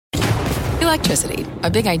Electricity, a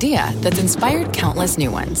big idea that's inspired countless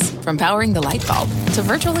new ones. From powering the light bulb to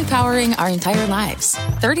virtually powering our entire lives.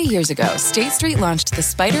 30 years ago, State Street launched the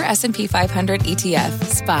SPDR S&P 500 ETF,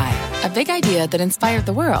 SPY. A big idea that inspired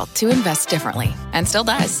the world to invest differently. And still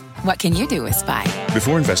does. What can you do with SPY?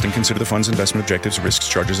 Before investing, consider the fund's investment objectives, risks,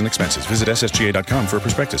 charges, and expenses. Visit ssga.com for a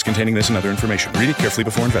prospectus containing this and other information. Read it carefully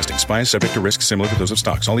before investing. SPY is subject to risks similar to those of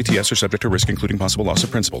stocks. All ETFs are subject to risk, including possible loss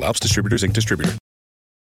of principal. Alps Distributors, Inc. Distributor.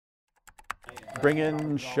 Bring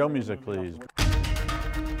in show music, please.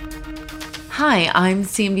 Hi, I'm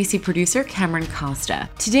CNBC producer Cameron Costa.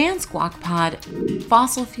 Today on Squawk Pod,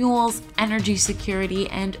 fossil fuels, energy security,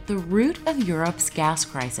 and the root of Europe's gas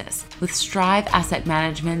crisis with Strive Asset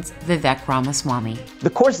Management's Vivek Ramaswamy. The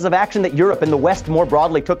courses of action that Europe and the West more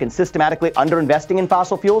broadly took in systematically underinvesting in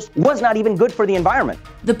fossil fuels was not even good for the environment.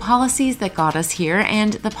 The policies that got us here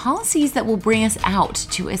and the policies that will bring us out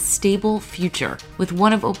to a stable future with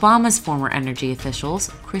one of Obama's former energy officials,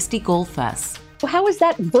 Christy Goldfuss. How is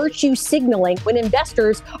that virtue signaling when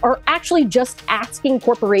investors are actually just asking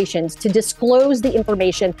corporations to disclose the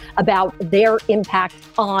information about their impact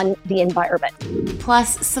on the environment?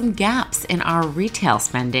 Plus, some gaps in our retail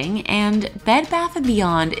spending, and Bed Bath &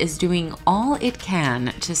 Beyond is doing all it can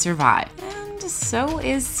to survive. And so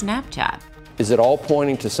is Snapchat. Is it all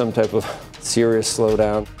pointing to some type of serious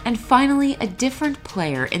slowdown? And finally, a different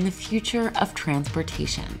player in the future of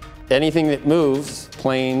transportation. Anything that moves,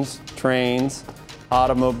 planes, trains,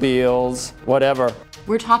 automobiles, whatever.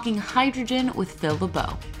 We're talking hydrogen with Phil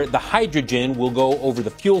LeBeau. The hydrogen will go over the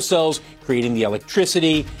fuel cells, creating the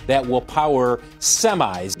electricity that will power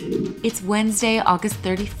semis. It's Wednesday, August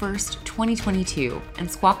 31st, 2022, and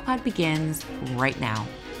Squawk Pod begins right now.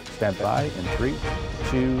 Stand by in 3,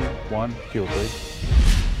 2, 1, fuel, please.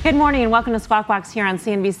 Good morning and welcome to Squawk Box here on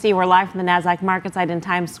CNBC. We're live from the NASDAQ market site in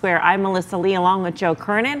Times Square. I'm Melissa Lee along with Joe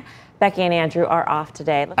Kernan. Becky and Andrew are off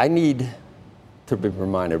today. I need to be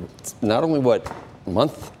reminded not only what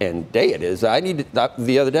month and day it is. I need to,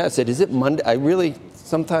 the other day I said, is it Monday? I really,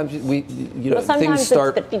 sometimes sometimes things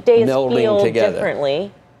start days melding feel together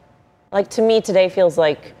differently. Like to me, today feels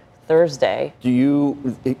like Thursday.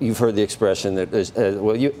 You've heard the expression that there's,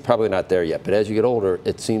 well, you're probably not there yet, but as you get older,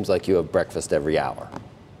 it seems like you have breakfast every hour.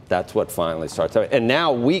 That's what finally starts. And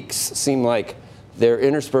now weeks seem like they're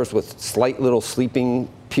interspersed with slight little sleeping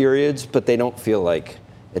periods, but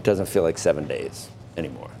it doesn't feel like 7 days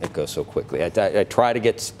anymore. It goes so quickly. I try to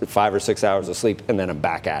get 5 or 6 hours of sleep, and then I'm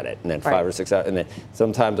back at it, and then 5 or 6 hours, and then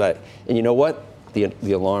sometimes and you know what?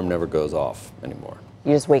 The alarm never goes off anymore.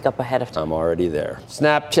 You just wake up ahead of time. I'm already there.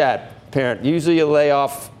 Snapchat, parent. Usually you lay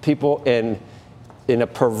off people in a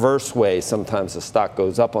perverse way. Sometimes the stock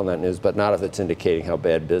goes up on that news, but not if it's indicating how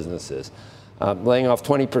bad business is. Laying off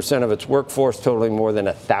 20% of its workforce, totaling more than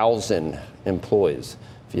 1,000 employees.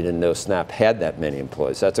 If you didn't know, Snap had that many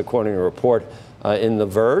employees. That's according to a report in The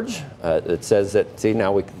Verge. It says that,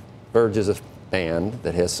 Verge is a band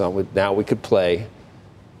that has some, now we could play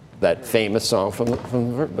that famous song from the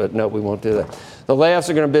Verge, but no, we won't do that. The layoffs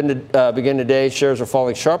are going to begin today. Shares are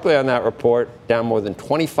falling sharply on that report, down more than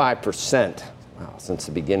 25% since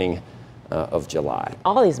the beginning of July.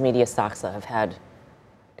 All these media stocks have had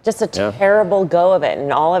just a terrible go of it,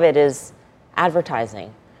 and all of it is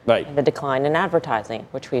advertising. Right. And the decline in advertising,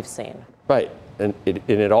 which we've seen. Right. And is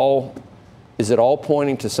it all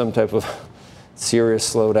pointing to some type of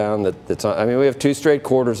serious slowdown that's on? I mean, we have 2 straight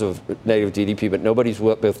quarters of negative GDP, but nobody's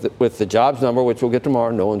with the jobs number, which we'll get tomorrow,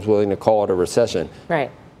 no one's willing to call it a recession. Right.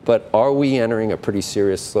 But are we entering a pretty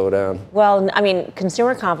serious slowdown? Well, I mean,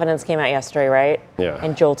 consumer confidence came out yesterday, right? Yeah.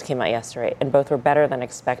 And JOLTS came out yesterday, and both were better than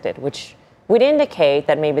expected, which would indicate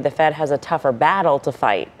that maybe the Fed has a tougher battle to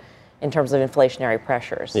fight in terms of inflationary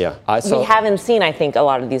pressures. Yeah. We haven't seen, I think, a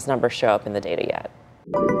lot of these numbers show up in the data yet.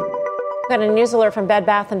 Got a news alert from Bed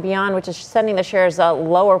Bath & Beyond, which is sending the shares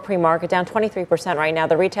lower pre-market, down 23% right now.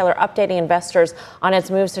 The retailer updating investors on its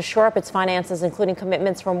moves to shore up its finances, including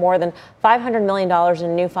commitments for more than $500 million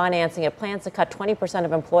in new financing. It plans to cut 20%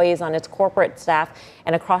 of employees on its corporate staff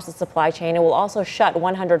and across the supply chain. It will also shut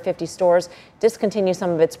 150 stores, discontinue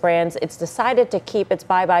some of its brands. It's decided to keep its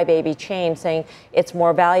Bye Bye Baby chain, saying it's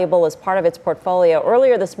more valuable as part of its portfolio.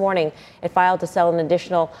 Earlier this morning, it filed to sell an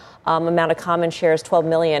additional amount of common shares, 12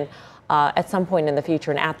 million, at some point in the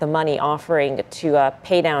future, an at-the-money offering to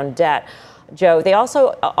pay down debt. Joe, they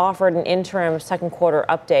also offered an interim second quarter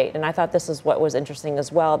update, and I thought this is what was interesting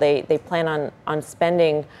as well. They plan on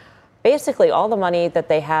spending basically all the money that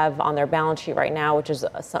they have on their balance sheet right now, which is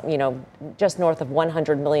just north of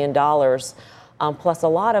 $100 million, plus a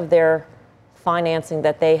lot of their financing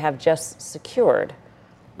that they have just secured.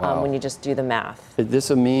 when you just do the math. Is this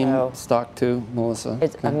a meme stock too, Melissa?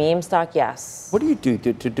 It's a meme stock, yes. What do you do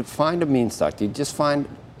to find a meme stock? Do you just find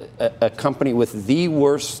a company with the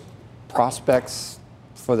worst prospects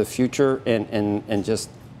for the future and just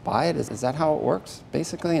buy it? Is that how it works,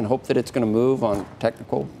 basically, and hope that it's going to move on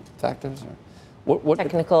technical factors? Or what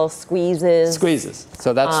technical squeezes. Squeezes.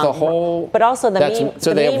 So that's the whole. But also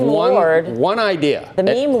they have one idea. The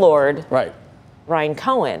meme lord, right? Ryan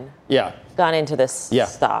Cohen. Yeah. Got into this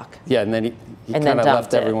stock. Yeah, and then he kind of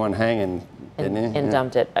left everyone hanging. And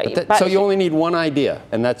dumped it. So you only need one idea,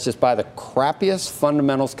 and that's just buy the crappiest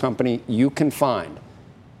fundamentals company you can find,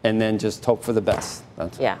 and then just hope for the best.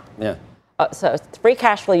 Yeah. So it's free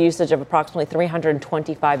cash flow usage of approximately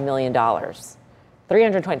 $325 million.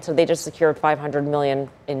 320. So they just secured $500 million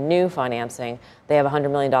in new financing. They have $100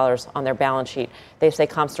 million on their balance sheet. They say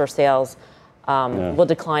comp store sales will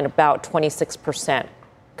decline about 26%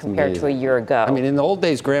 compared to a year ago. I mean, in the old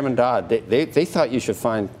days, Graham and Dodd, they thought you should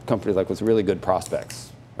find companies like with really good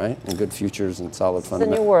prospects, right, and good futures and solid fundamentals.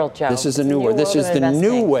 This is a new world, Joe. This is a new world. This is the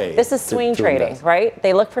new way. This is swing trading, right?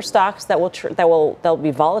 They look for stocks that will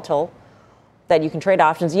be volatile, that you can trade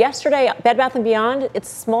options. Yesterday, Bed Bath & Beyond, it's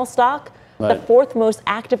a small stock, the fourth most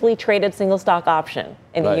actively traded single stock option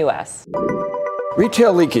in the U.S.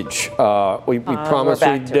 Retail leakage. We promised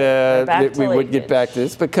we would get back to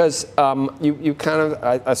this because you kind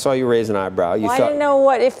of, I saw you raise an eyebrow. I didn't know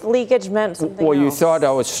what if leakage meant something else. You thought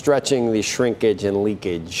I was stretching the shrinkage and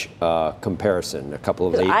leakage comparison a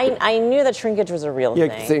couple of I knew that shrinkage was a real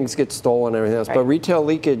thing. Things get stolen and everything else. But retail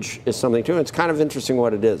leakage is something too. And it's kind of interesting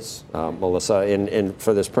what it is, Melissa, in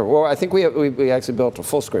for this purpose. Well, I think we actually built a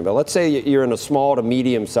full screen. But let's say you're in a small to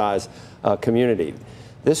medium size community.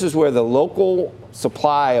 This is where the local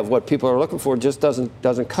supply of what people are looking for just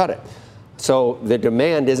doesn't cut it. So the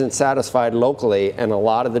demand isn't satisfied locally, and a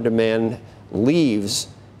lot of the demand leaves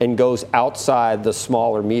and goes outside the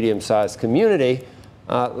small or medium-sized community.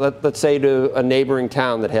 Let's say to a neighboring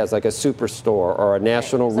town that has like a superstore or a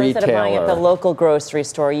national retailer. Instead of buying at the local grocery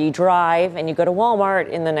store, you drive and you go to Walmart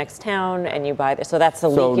in the next town and you buy there. So that's the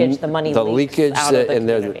leakage, the money leaks out of the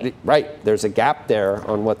community. There's a gap there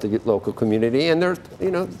on what the local community, and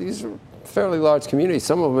these are fairly large communities,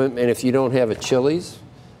 some of them, and if you don't have a Chili's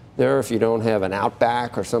there, if you don't have an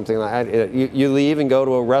Outback or something like that, you leave and go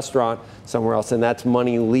to a restaurant somewhere else, and that's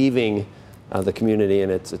money leaving the community,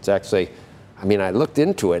 and it's actually, I mean, I looked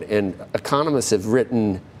into it, and economists have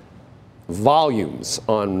written volumes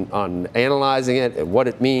on analyzing it and what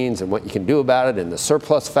it means and what you can do about it and the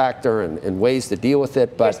surplus factor and ways to deal with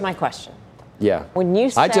it. But here's my question. Yeah. When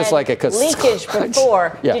you said I just like it leakage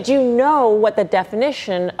before, did you know what the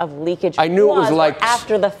definition of leakage was? I knew it was like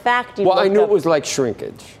after the fact. I knew it was like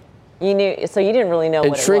shrinkage. You knew, so you didn't really know what it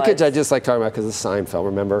was. And shrinkage, I just like talking about because of Seinfeld.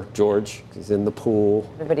 Remember George? He's in the pool.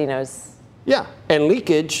 Everybody knows. Yeah, and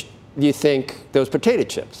leakage. You think those potato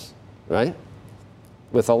chips, right?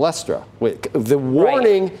 With Olestra, the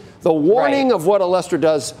warning of what Olestra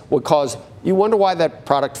does would cause. You wonder why that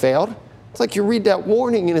product failed. It's like you read that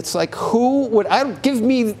warning and it's like, who would? Give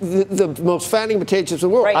me the most fattening potato chips in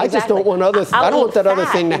the world. Right, I just don't want I don't want that other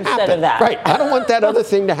thing to happen. Right. I don't want that other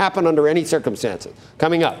thing to happen under any circumstances.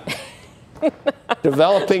 Coming up,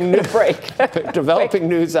 developing news. Developing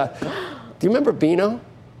news. Do you remember Beano?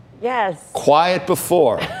 Yes. Quiet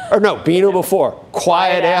before. Or no, Beano before.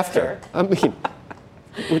 Quiet after. I mean,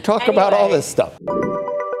 we talk about all this stuff.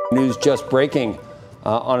 News just breaking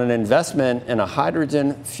on an investment in a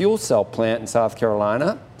hydrogen fuel cell plant in South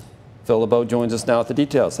Carolina. Phil LeBeau joins us now with the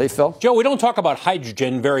details. Hey, Phil. Joe, we don't talk about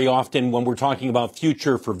hydrogen very often when we're talking about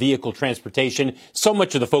future for vehicle transportation. So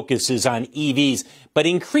much of the focus is on EVs. But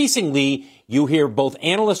increasingly, you hear both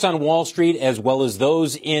analysts on Wall Street as well as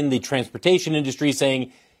those in the transportation industry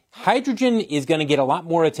saying hydrogen is going to get a lot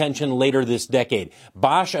more attention later this decade.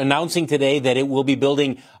 Bosch announcing today that it will be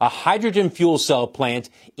building a hydrogen fuel cell plant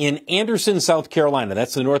in Anderson, South Carolina.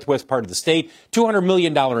 That's the northwest part of the state. $200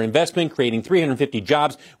 million investment, creating 350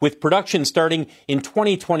 jobs, with production starting in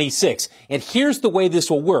 2026. And here's the way this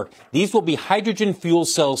will work. These will be hydrogen fuel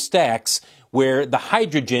cell stacks where the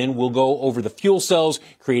hydrogen will go over the fuel cells,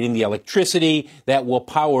 creating the electricity that will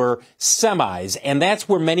power semis. And that's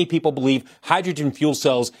where many people believe hydrogen fuel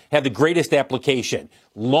cells have the greatest application.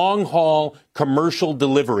 Long-haul commercial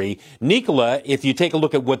delivery. Nikola, if you take a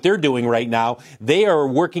look at what they're doing right now, they are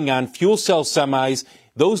working on fuel cell semis.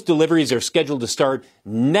 Those deliveries are scheduled to start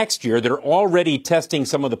next year. They're already testing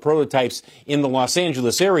some of the prototypes in the Los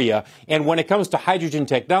Angeles area. And when it comes to hydrogen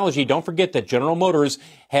technology, don't forget that General Motors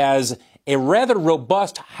has a rather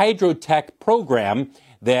robust hydrotech program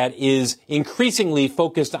that is increasingly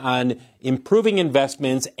focused on improving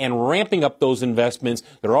investments and ramping up those investments.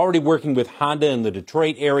 They're already working with Honda in the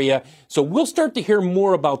Detroit area. So we'll start to hear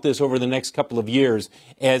more about this over the next couple of years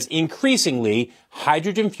as increasingly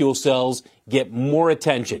hydrogen fuel cells get more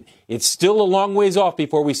attention. It's still a long ways off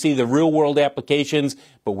before we see the real world applications,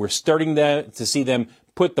 but we're starting to see them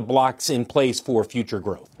put the blocks in place for future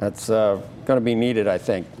growth. That's going to be needed, I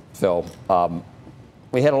think, Phil.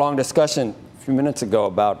 We had a long discussion a few minutes ago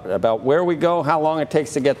about where we go, how long it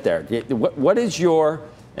takes to get there. What is your,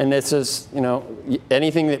 and this is,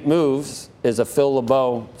 anything that moves is a Phil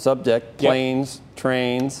LeBeau subject, planes,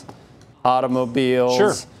 trains,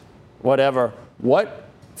 automobiles, whatever. What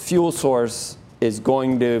fuel source is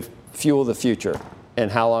going to fuel the future,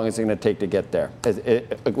 and how long is it going to take to get there?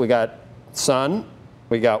 We got sun,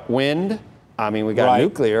 we got wind, we got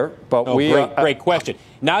nuclear, but great question.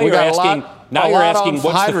 Now you're asking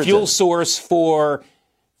what's the fuel source for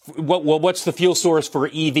what's the fuel source for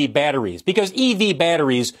EV batteries? Because EV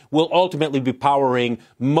batteries will ultimately be powering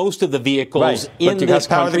most of the vehicles in this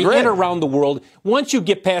country and around the world once you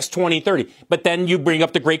get past 2030. But then you bring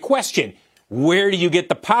up the great question: where do you get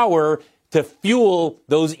the power to fuel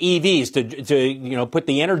those EVs, to put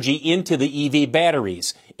the energy into the EV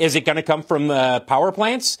batteries? Is it going to come from power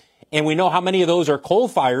plants? And we know how many of those are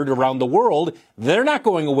coal-fired around the world. They're not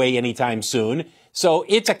going away anytime soon. So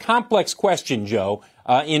it's a complex question, Joe,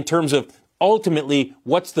 in terms of ultimately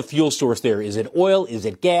what's the fuel source there? Is it oil? Is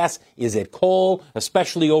it gas? Is it coal,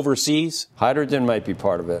 especially overseas? Hydrogen might be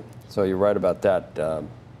part of it. So you're right about that.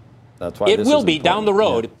 That's why it will be down the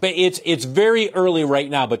road. But it's very early right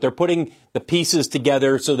now. But they're putting the pieces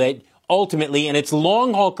together so that ultimately, and it's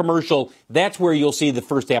long-haul commercial, that's where you'll see the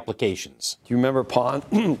first applications. Do you remember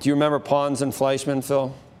Pons and Fleischmann,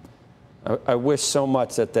 Phil? I wish so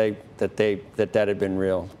much that that had been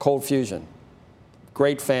real. Cold fusion,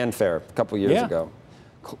 great fanfare a couple years ago.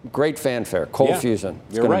 Great fanfare. Cold fusion.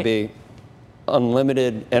 It's going to be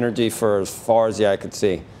unlimited energy for as far as the eye could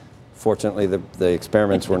see. Fortunately, the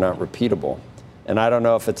experiments were not repeatable, and I don't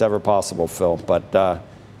know if it's ever possible, Phil, but.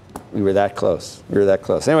 We were that close.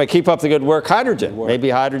 Anyway, keep up the good work. Hydrogen. Maybe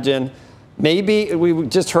hydrogen. Maybe we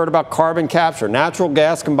just heard about carbon capture. Natural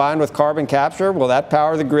gas combined with carbon capture. Will that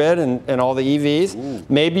power the grid and all the EVs? Ooh.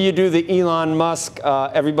 Maybe you do the Elon Musk,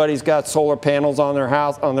 everybody's got solar panels on their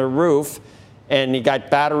house, on their roof, and you got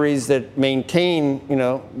batteries that maintain,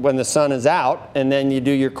 when the sun is out, and then you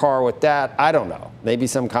do your car with that. I don't know. Maybe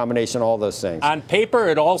some combination of all those things. On paper,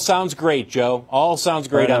 it all sounds great, Joe. All sounds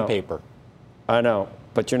great on paper. I know.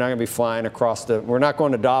 But you're not going to be flying across we're not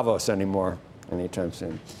going to Davos anymore anytime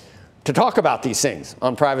soon to talk about these things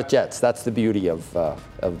on private jets. That's the beauty of the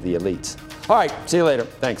elites. All right, see you later.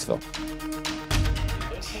 Thanks, Phil.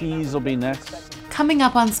 Cheese will be next. Coming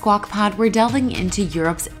up on Squawk Pod, we're delving into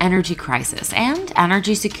Europe's energy crisis and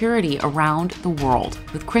energy security around the world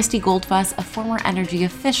with Christy Goldfuss, a former energy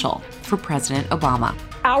official for President Obama.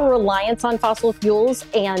 Our reliance on fossil fuels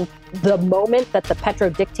and the moment that the petro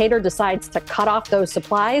dictator decides to cut off those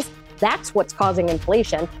supplies, that's what's causing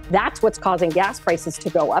inflation. That's what's causing gas prices to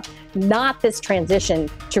go up, not this transition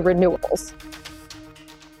to renewables.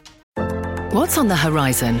 What's on the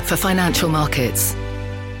horizon for financial markets?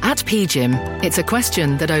 At PGIM, it's a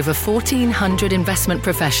question that over 1,400 investment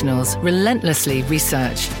professionals relentlessly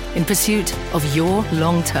research in pursuit of your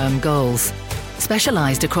long-term goals.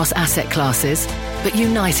 Specialized across asset classes, but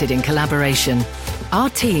united in collaboration, our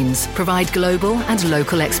teams provide global and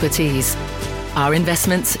local expertise. Our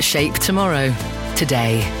investments shape tomorrow,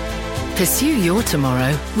 today. Pursue your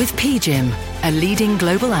tomorrow with PGIM, a leading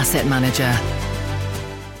global asset manager.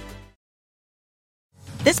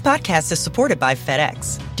 This podcast is supported by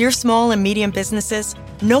FedEx. Dear small and medium businesses,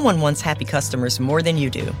 no one wants happy customers more than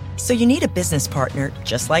you do. So you need a business partner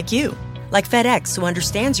just like you. Like FedEx, who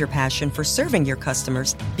understands your passion for serving your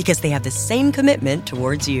customers because they have the same commitment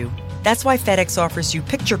towards you. That's why FedEx offers you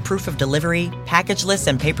picture proof of delivery, packageless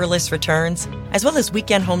and paperless returns, as well as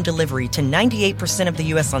weekend home delivery to 98% of the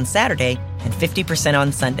U.S. on Saturday and 50%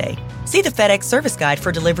 on Sunday. See the FedEx service guide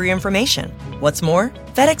for delivery information. What's more,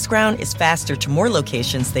 FedEx Ground is faster to more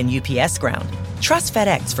locations than UPS Ground. Trust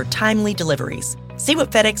FedEx for timely deliveries. See what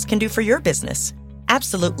FedEx can do for your business.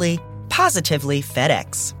 Absolutely, positively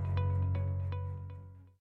FedEx.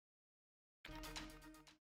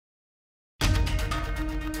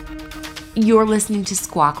 You're listening to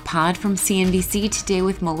Squawk Pod from CNBC today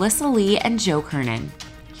with Melissa Lee and Joe Kernan.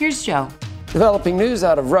 Here's Joe. Developing news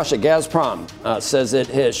out of Russia. Gazprom says it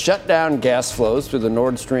has shut down gas flows through the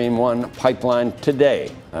Nord Stream 1 pipeline today.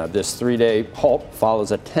 This 3-day halt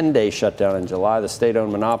follows a 10-day shutdown in July. The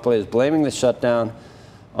state-owned monopoly is blaming the shutdown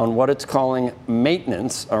on what it's calling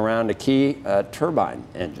maintenance around a key turbine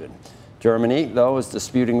engine. Germany, though, is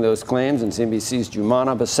disputing those claims, and CNBC's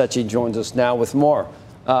Jumana Basechi joins us now with more.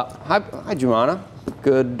 Hi, Jumana.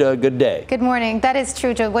 Good day. Good morning. That is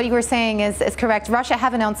true, Joe. What you were saying is correct. Russia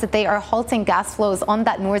have announced that they are halting gas flows on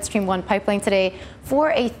that Nord Stream 1 pipeline today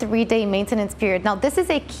for a 3-day maintenance period. Now, this is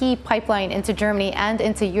a key pipeline into Germany and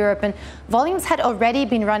into Europe, and volumes had already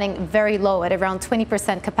been running very low at around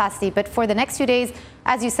 20% capacity. But for the next few days,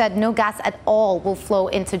 as you said, no gas at all will flow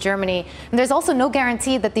into Germany. And there's also no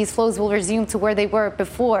guarantee that these flows will resume to where they were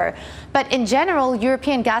before. But in general,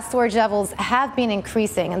 European gas storage levels have been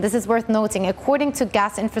increasing. And this is worth noting. According to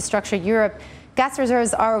Gas Infrastructure Europe, gas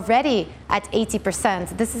reserves are already at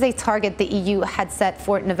 80%. This is a target the EU had set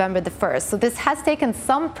for November the 1st. So this has taken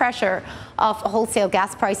some pressure off wholesale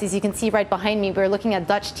gas prices. You can see right behind me, we're looking at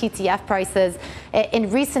Dutch TTF prices. In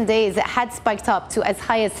recent days, it had spiked up to as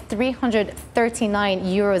high as 339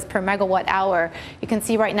 euros per megawatt hour. You can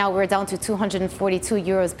see right now we're down to 242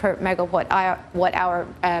 euros per megawatt hour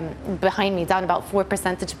behind me, down about 4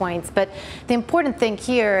 percentage points. But the important thing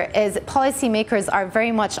here is policymakers are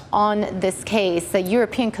very much on this case. The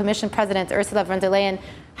European Commission President Ursula von der Leyen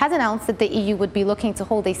has announced that the EU would be looking to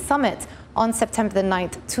hold a summit on September the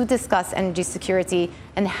 9th to discuss energy security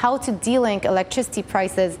and how to de-link electricity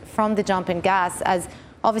prices from the jump in gas, as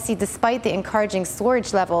obviously, despite the encouraging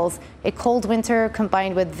storage levels, a cold winter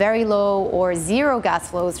combined with very low or zero gas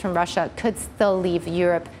flows from Russia could still leave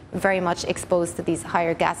Europe very much exposed to these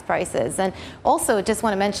higher gas prices. And also, just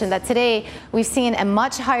want to mention that today we've seen a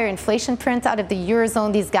much higher inflation print out of the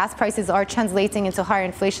Eurozone. These gas prices are translating into higher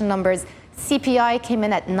inflation numbers. CPI came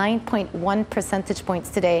in at 9.1 percentage points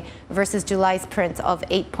today versus July's print of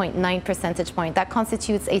 8.9 percentage point. That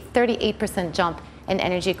constitutes a 38% jump in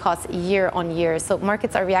energy costs year on year. So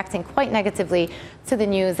markets are reacting quite negatively to the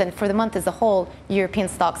news. And for the month as a whole, European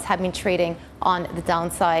stocks have been trading on the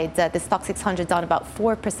downside. The Stoxx 600 down about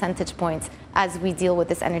 4 percentage points as we deal with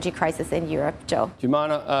this energy crisis in Europe. Joe.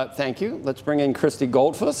 Jumana, thank you. Let's bring in Christy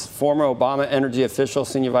Goldfuss, former Obama energy official,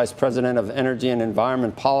 Senior Vice President of Energy and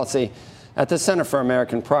Environment Policy at the Center for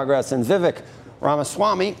American Progress, and Vivek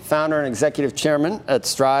Ramaswamy, founder and executive chairman at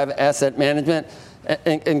Strive Asset Management.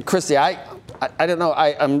 And Christy, I don't know.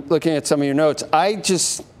 I'm looking at some of your notes.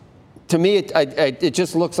 To me, it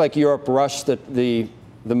just looks like Europe rushed the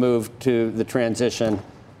move to the transition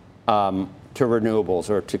to renewables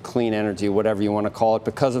or to clean energy, whatever you want to call it,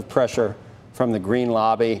 because of pressure from the green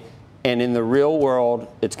lobby. And in the real world,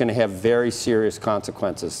 it's going to have very serious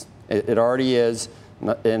consequences. It already is,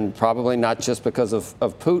 and probably not just because of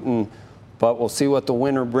Putin. But we'll see what the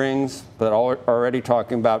winter brings. But already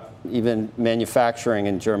talking about even manufacturing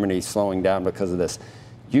in Germany slowing down because of this.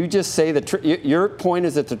 You just say that your point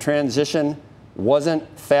is that the transition wasn't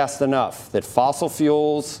fast enough, that fossil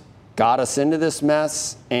fuels got us into this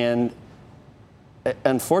mess. And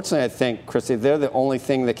unfortunately, I think, Christy, they're the only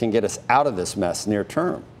thing that can get us out of this mess near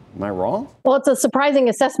term. Am I wrong? Well, it's a surprising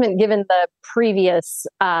assessment given the previous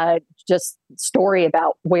just story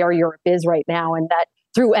about where Europe is right now, and that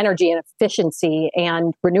through energy and efficiency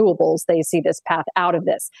and renewables, they see this path out of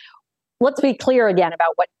this. Let's be clear again about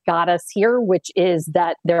what got us here, which is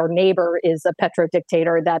that their neighbor is a petro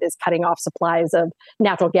dictator that is cutting off supplies of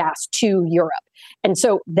natural gas to Europe. And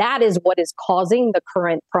so that is what is causing the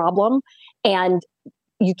current problem. And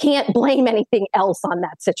you can't blame anything else on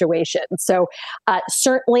that situation. So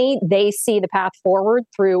certainly they see the path forward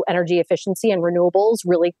through energy efficiency and renewables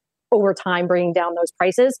really over time bringing down those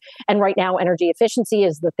prices. And right now, energy efficiency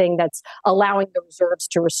is the thing that's allowing the reserves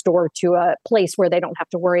to restore to a place where they don't have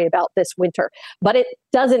to worry about this winter. But it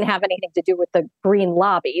doesn't have anything to do with the green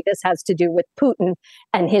lobby. This has to do with Putin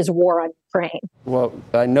and his war on Ukraine. Well,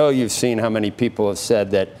 I know you've seen how many people have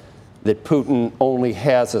said that Putin only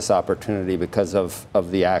has this opportunity because of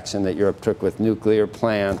the action that Europe took with nuclear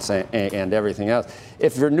plants and everything else.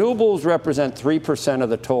 If renewables represent 3% of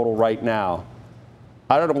the total right now,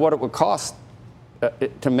 I don't know what it would cost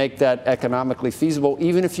to make that economically feasible,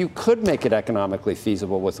 even if you could make it economically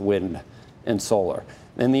feasible with wind and solar.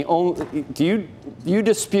 And do you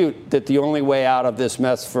dispute that the only way out of this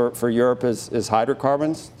mess for Europe is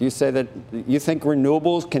hydrocarbons? Do you say that you think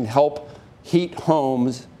renewables can help heat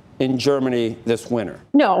homes in Germany this winter?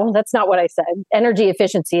 No, that's not what I said. Energy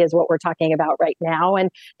efficiency is what we're talking about right now.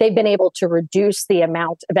 And they've been able to reduce the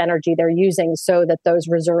amount of energy they're using so that those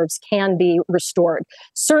reserves can be restored.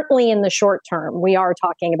 Certainly in the short term, we are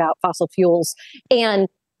talking about fossil fuels and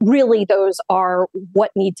really those are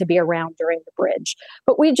what need to be around during the bridge.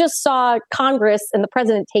 But we just saw Congress and the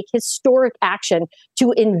president take historic action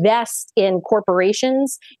to invest in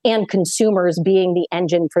corporations and consumers being the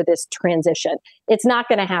engine for this transition. It's not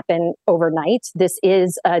going to happen overnight. This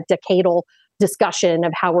is a decadal discussion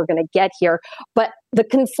of how we're going to get here. But the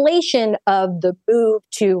conflation of the move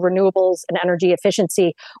to renewables and energy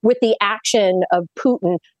efficiency with the action of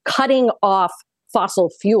Putin cutting off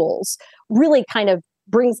fossil fuels really kind of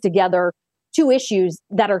brings together two issues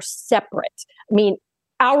that are separate. I mean,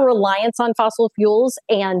 our reliance on fossil fuels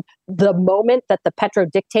and the moment that the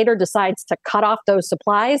petrodictator decides to cut off those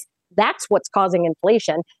supplies, that's what's causing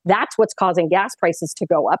inflation. That's what's causing gas prices to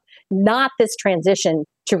go up, not this transition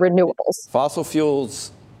to renewables. Fossil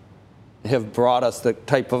fuels have brought us the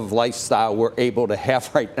type of lifestyle we're able to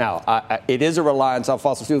have right now. It is a reliance on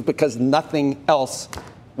fossil fuels because nothing else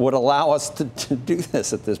would allow us to do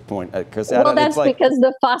this at this point. Well, that's because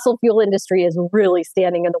the fossil fuel industry is really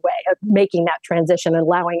standing in the way of making that transition and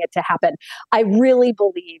allowing it to happen. I really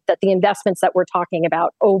believe that the investments that we're talking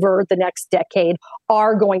about over the next decade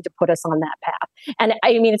are going to put us on that path. And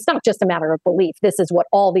I mean, it's not just a matter of belief. This is what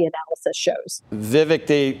all the analysis shows.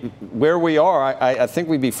 Vivek, where we are, I think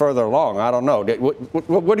we'd be further along. I don't know.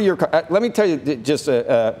 What are your? Let me tell you just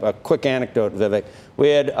a quick anecdote, Vivek. We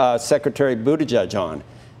had Secretary Buttigieg on.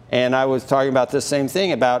 And I was talking about this same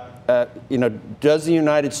thing about, does the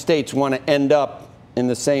United States want to end up in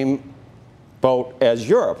the same boat as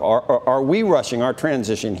Europe? Are we rushing our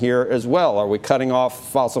transition here as well? Are we cutting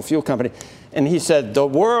off fossil fuel companies? And he said, the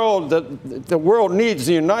world needs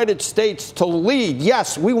the United States to lead.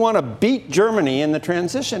 Yes, we want to beat Germany in the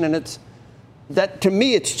transition. And that, to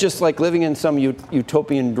me, it's just like living in some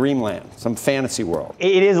utopian dreamland, some fantasy world.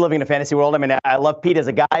 It is living in a fantasy world. I mean, I love Pete as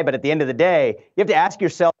a guy, but at the end of the day, you have to ask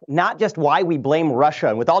yourself not just why we blame Russia.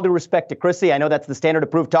 And with all due respect to Chrissy, I know that's the standard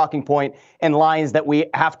approved talking point and lines that we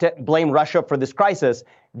have to blame Russia for this crisis.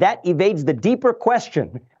 That evades the deeper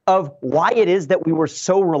question of why it is that we were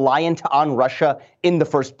so reliant on Russia in the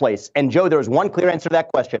first place. And Joe, there is one clear answer to that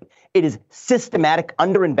question. It is systematic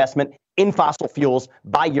underinvestment in fossil fuels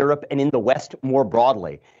by Europe and in the West more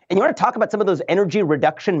broadly. And you want to talk about some of those energy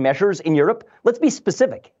reduction measures in Europe? Let's be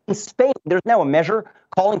specific. In Spain, there's now a measure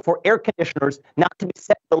calling for air conditioners not to be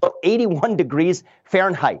set below 81 degrees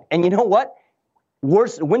Fahrenheit. And you know what?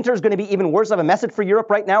 Winter is going to be even worse of a message for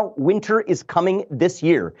Europe right now. Winter is coming this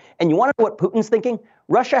year. And you want to know what Putin's thinking?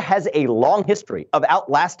 Russia has a long history of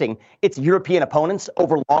outlasting its European opponents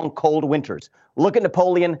over long, cold winters. Look at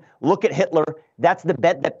Napoleon. Look at Hitler. That's the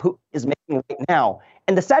bet that Putin is making right now.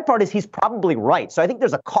 And the sad part is he's probably right. So I think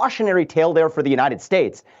there's a cautionary tale there for the United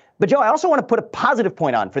States. But, Joe, I also want to put a positive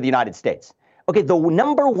point on for the United States. Okay, the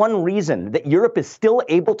number one reason that Europe is still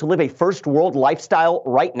able to live a first world lifestyle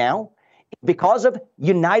right now because of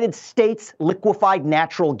United States liquefied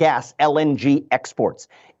natural gas, LNG exports.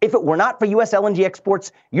 If it were not for U.S. LNG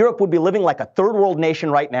exports, Europe would be living like a third world nation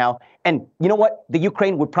right now. And you know what? The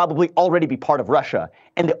Ukraine would probably already be part of Russia.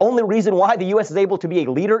 And the only reason why the U.S. is able to be a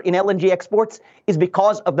leader in LNG exports is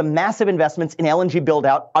because of the massive investments in LNG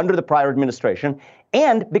build-out under the prior administration.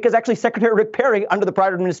 And because actually Secretary Rick Perry, under the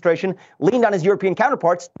prior administration, leaned on his European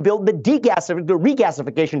counterparts to build the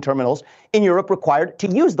regasification terminals in Europe required to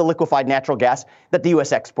use the liquefied natural gas that the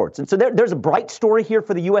U.S. exports. And so there's a bright story here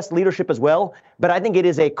for the U.S. leadership as well. But I think it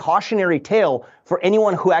is a cautionary tale for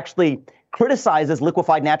anyone who actually criticizes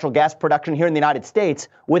liquefied natural gas production here in the United States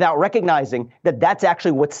without recognizing that that's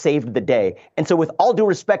actually what saved the day. And so with all due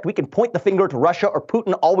respect, we can point the finger to Russia or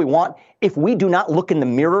Putin all we want. If we do not look in the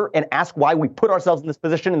mirror and ask why we put ourselves in this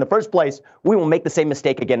position in the first place, we will make the same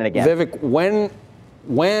mistake again and again. Vivek,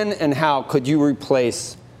 when and how could you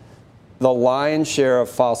replace the lion's share of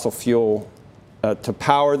fossil fuel to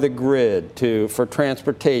power the grid, for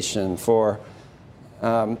transportation, for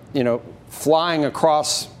flying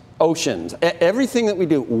across oceans, everything that we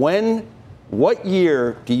do? What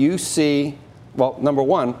year do you see? Well, number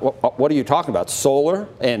one, what are you talking about? Solar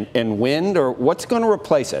and wind, or what's going to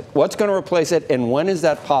replace it? What's going to replace it, and when is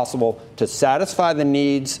that possible to satisfy the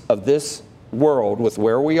needs of this world with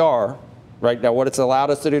where we are right now, what it's allowed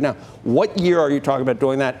us to do now? What year are you talking about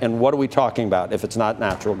doing that, and what are we talking about if it's not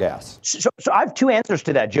natural gas? So I have two answers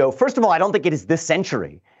to that, Joe. First of all, I don't think it is this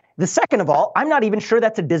century. The second of all, I'm not even sure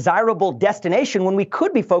that's a desirable destination when we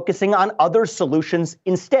could be focusing on other solutions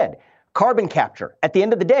instead. Carbon capture. At the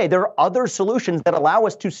end of the day, there are other solutions that allow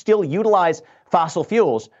us to still utilize fossil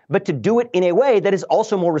fuels, but to do it in a way that is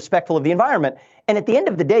also more respectful of the environment. And at the end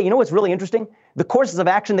of the day, you know what's really interesting? The courses of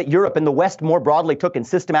action that Europe and the West more broadly took in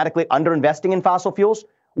systematically underinvesting in fossil fuels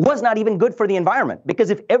was not even good for the environment. Because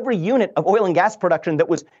if every unit of oil and gas production that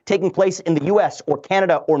was taking place in the US or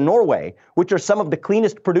Canada or Norway, which are some of the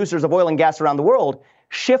cleanest producers of oil and gas around the world,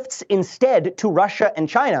 shifts instead to Russia and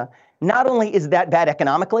China, not only is that bad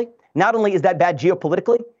economically, not only is that bad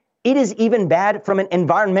geopolitically, it is even bad from an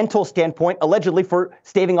environmental standpoint, allegedly for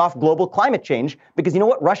staving off global climate change. Because you know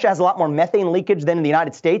what? Russia has a lot more methane leakage than in the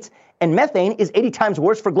United States. And methane is 80 times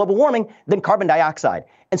worse for global warming than carbon dioxide.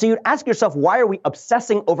 And so you'd ask yourself, why are we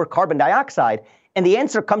obsessing over carbon dioxide? And the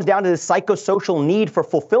answer comes down to the psychosocial need for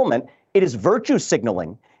fulfillment. It is virtue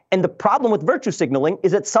signaling. And the problem with virtue signaling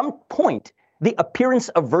is at some point, the appearance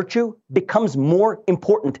of virtue becomes more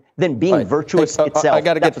important than being virtuous itself. I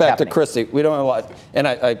got to get back to Christy. We don't have a lot, and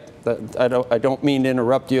I don't mean to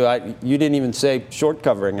interrupt you. You didn't even say short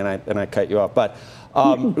covering, and I cut you off. But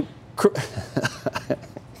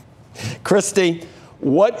Christy,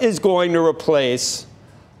 what is going to replace?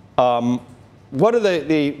 What are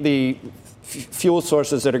the fuel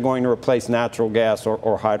sources that are going to replace natural gas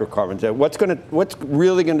or hydrocarbons? What's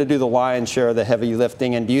really going to do the lion's share of the heavy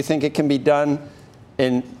lifting? And do you think it can be done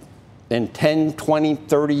in 10, 20,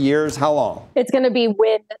 30 years? How long? It's going to be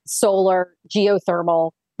wind, solar,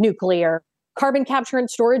 geothermal, nuclear. Carbon capture and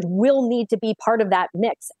storage will need to be part of that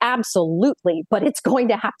mix, absolutely, but it's going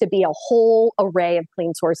to have to be a whole array of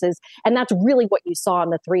clean sources. And that's really what you saw in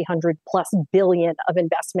the $300+ billion of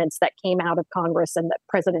investments that came out of Congress and that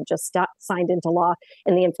President just signed into law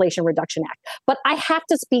in the Inflation Reduction Act. But I have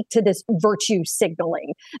to speak to this virtue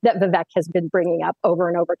signaling that Vivek has been bringing up over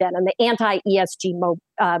and over again, and the anti-ESG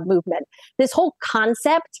movement. This whole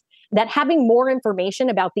concept that having more information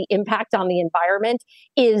about the impact on the environment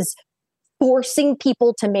is forcing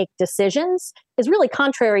people to make decisions is really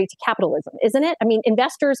contrary to capitalism, isn't it? I mean,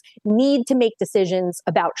 investors need to make decisions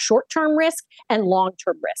about short-term risk and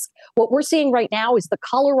long-term risk. What we're seeing right now is the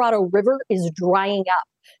Colorado River is drying up.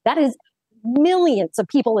 That is millions of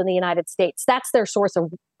people in the United States. That's their source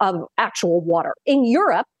of actual water. In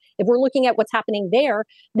Europe, if we're looking at what's happening there,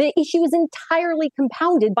 the issue is entirely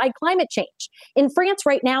compounded by climate change. In France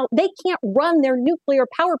right now, they can't run their nuclear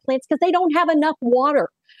power plants because they don't have enough water.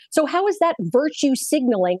 So how is that virtue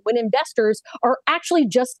signaling when investors are actually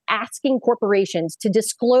just asking corporations to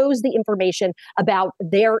disclose the information about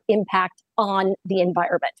their impact on the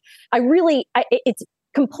environment? It's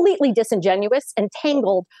completely disingenuous and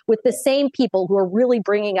tangled with the same people who are really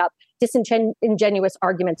bringing up disingenuous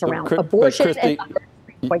arguments around abortion and other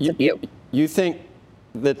points of view. You think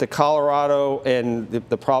that the Colorado and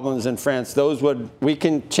the problems in France, we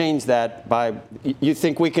can change that by, you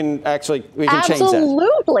think we can change that?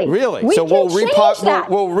 Absolutely. Really? So we'll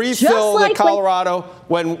refill the Colorado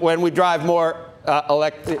when we drive more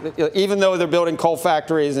even though they're building coal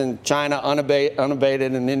factories in China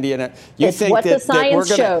unabated in India. You think what the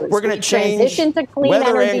science shows. We're going to change transition to clean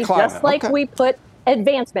energy, just like we put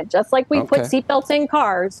advancement, just like we put seatbelts in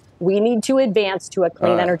cars, we need to advance to a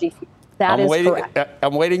clean energy future. Correct.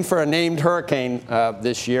 I'm waiting for a named hurricane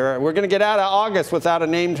this year. We're going to get out of August without a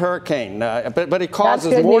named hurricane, but it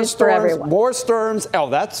causes more storms.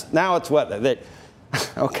 Now it's weather.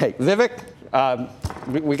 Okay, Vivek,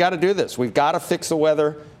 we got to do this. We've got to fix the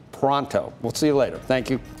weather pronto. We'll see you later.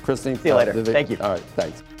 Thank you, Christine. See you later. Vivek. Thank you. All right,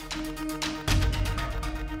 thanks.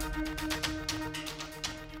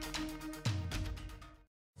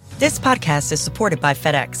 This podcast is supported by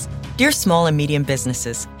FedEx. Dear small and medium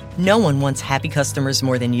businesses, no one wants happy customers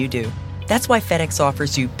more than you do. That's why FedEx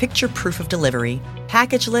offers you picture proof of delivery,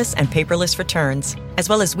 packageless and paperless returns, as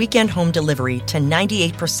well as weekend home delivery to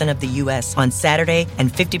 98% of the U.S. on Saturday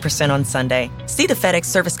and 50% on Sunday. See the FedEx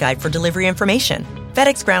service guide for delivery information.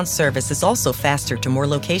 FedEx Ground service is also faster to more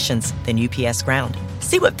locations than UPS Ground.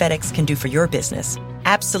 See what FedEx can do for your business.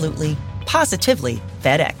 Absolutely, positively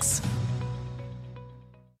FedEx.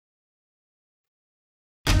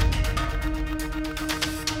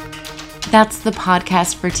 That's the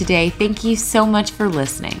podcast for today. Thank you so much for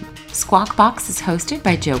listening. Squawk Box is hosted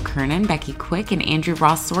by Joe Kernan, Becky Quick, and Andrew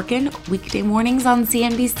Ross Sorkin, weekday mornings on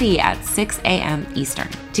CNBC at 6 a.m. Eastern.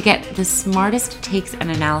 To get the smartest takes and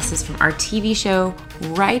analysis from our TV show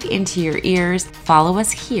right into your ears, follow us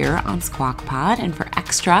here on Squawk Pod. And for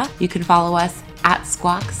extra, you can follow us at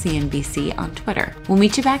Squawk CNBC on Twitter. We'll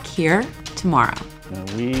meet you back here tomorrow.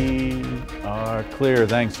 We are clear.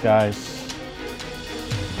 Thanks, guys.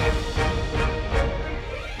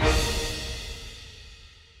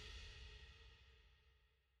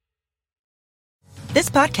 This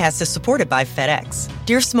podcast is supported by FedEx.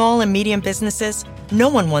 Dear small and medium businesses, no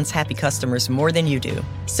one wants happy customers more than you do.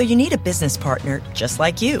 So you need a business partner just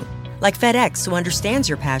like you. Like FedEx, who understands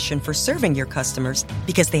your passion for serving your customers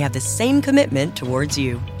because they have the same commitment towards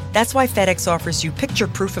you. That's why FedEx offers you picture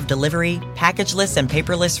proof of delivery, packageless and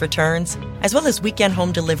paperless returns, as well as weekend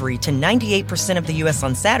home delivery to 98% of the U.S.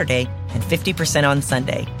 on Saturday and 50% on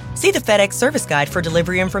Sunday. See the FedEx service guide for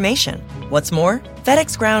delivery information. What's more,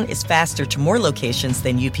 FedEx Ground is faster to more locations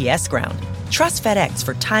than UPS Ground. Trust FedEx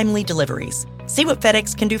for timely deliveries. See what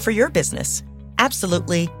FedEx can do for your business.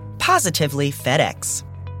 Absolutely, positively FedEx.